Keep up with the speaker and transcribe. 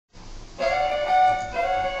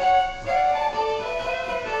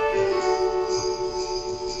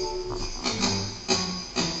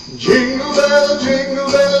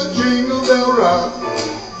jingle bell rock.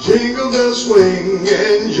 Jingle bells swing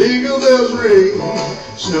and jingle bells ring,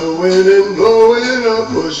 snowing and blowing up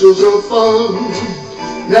bushels of fun.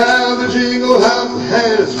 Now the jingle hop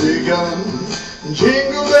has begun.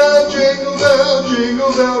 Jingle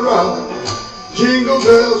bell rock. Jingle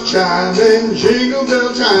bells chime in jingle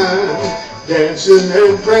bell time, dancing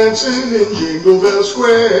and prancing in Jingle Bell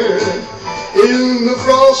Square. In the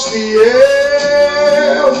frosty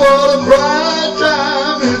air, what a bright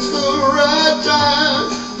time, it's the right time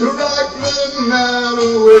to rock the night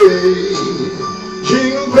away.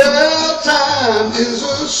 Jingle bell time is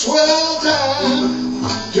a swell time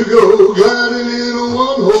to go gliding in a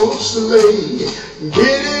one-horse sleigh.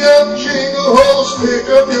 Giddy up, jingle horse, pick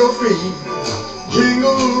up your feet,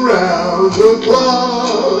 jingle around the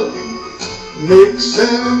clock. Mix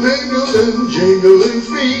and mingle and jingling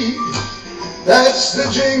feet, that's the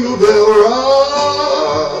Jingle Bell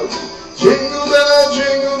Rock. Jingle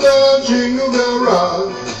bell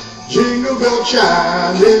rock. Jingle bell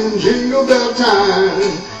chime in jingle bell time,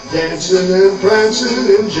 dancing and prancing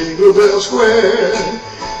in Jingle Bell Square.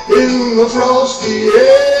 In the frosty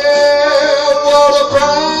air, what a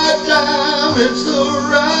bright time, it's the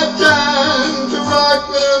right time to rock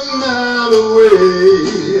the night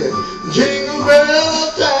away. Jingle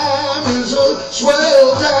bell time is a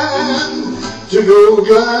swell time to go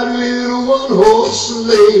gliding in a one-horse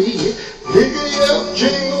sleigh. Pick up,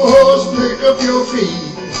 jingle horse, pick up your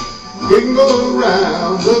feet, jingle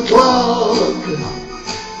around the clock.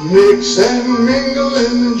 Mix and mingle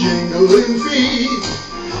in the jingling feet,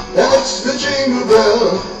 that's the jingle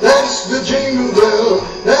bell, that's the jingle bell,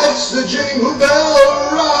 that's the Jingle Bell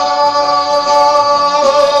Rock.